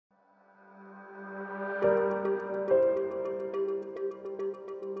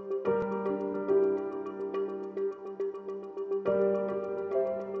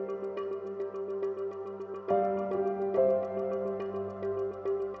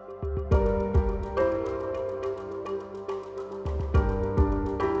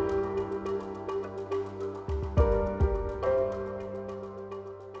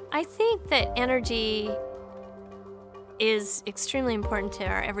that energy is extremely important to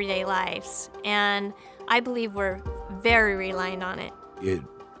our everyday lives, and I believe we're very reliant on it. It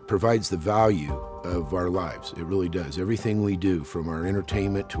provides the value of our lives. It really does. Everything we do, from our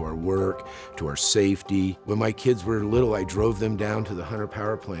entertainment to our work to our safety. When my kids were little, I drove them down to the Hunter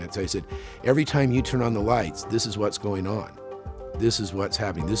power plants. I said, every time you turn on the lights, this is what's going on. This is what's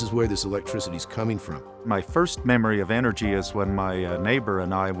happening. This is where this electricity is coming from. My first memory of energy is when my neighbor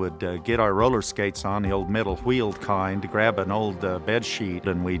and I would get our roller skates on, the old metal wheeled kind, grab an old bed sheet,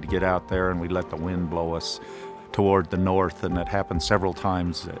 and we'd get out there and we'd let the wind blow us toward the north, and it happened several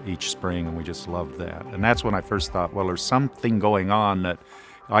times each spring, and we just loved that. And that's when I first thought, well, there's something going on that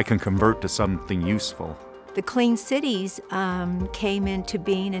I can convert to something useful. The Clean Cities came into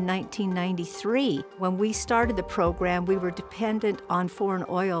being in 1993. When we started the program, we were dependent on foreign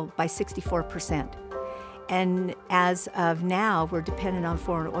oil by 64%. And as of now, we're dependent on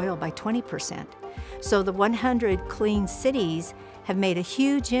foreign oil by 20%. So the 100 Clean Cities have made a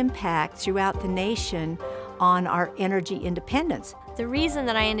huge impact throughout the nation on our energy independence. The reason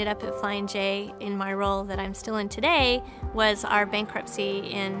that I ended up at Flying J in my role that I'm still in today was our bankruptcy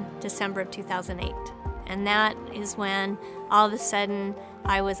in December of 2008. And that is when all of a sudden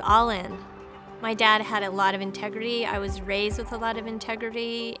I was all in. My dad had a lot of integrity. I was raised with a lot of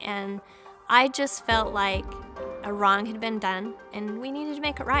integrity, and I just felt like a wrong had been done and we needed to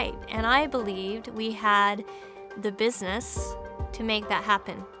make it right. And I believed we had the business to make that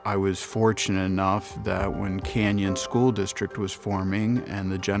happen. I was fortunate enough that when Canyon School District was forming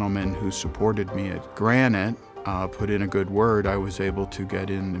and the gentleman who supported me at Granite put in a good word, I was able to get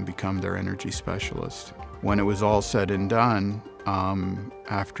in and become their energy specialist. When it was all said and done,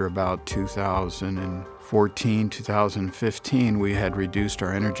 after about 2014, 2015, we had reduced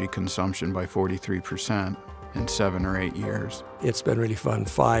our energy consumption by 43% in 7 or 8 years. It's been really fun.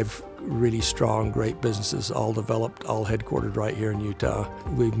 5 really strong, great businesses, all developed, all headquartered right here in Utah.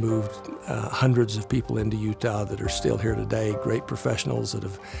 We've moved hundreds of people into Utah that are still here today, great professionals that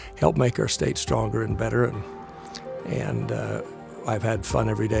have helped make our state stronger and better, and I've had fun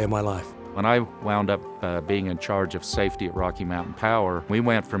every day of my life. When I wound up being in charge of safety at Rocky Mountain Power, we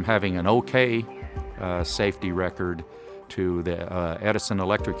went from having an okay safety record to the Edison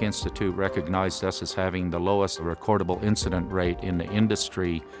Electric Institute recognized us as having the lowest recordable incident rate in the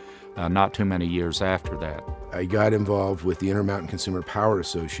industry not too many years after that. I got involved with the Intermountain Consumer Power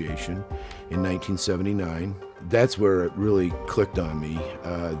Association in 1979. That's where it really clicked on me,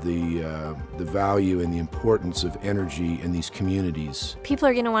 the value and the importance of energy in these communities. People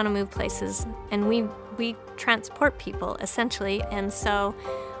are going to want to move places, and we transport people, essentially, and so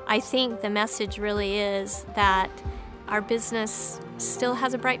I think the message really is that our business still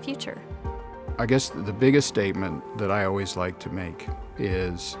has a bright future. I guess the biggest statement that I always like to make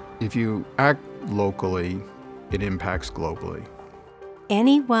is if you act locally, it impacts globally.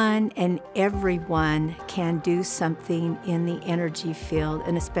 Anyone and everyone can do something in the energy field,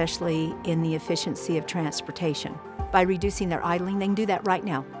 and especially in the efficiency of transportation. By reducing their idling, they can do that right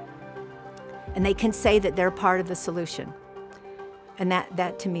now. And they can say that they're part of the solution. And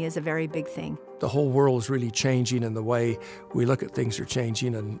that to me is a very big thing. The whole world is really changing, and the way we look at things are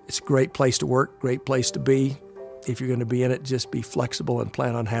changing, and it's a great place to work, great place to be. If you're going to be in it, just be flexible and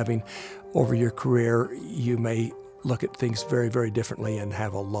plan on having, over your career, you may look at things very, very differently and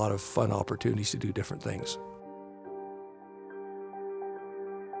have a lot of fun opportunities to do different things.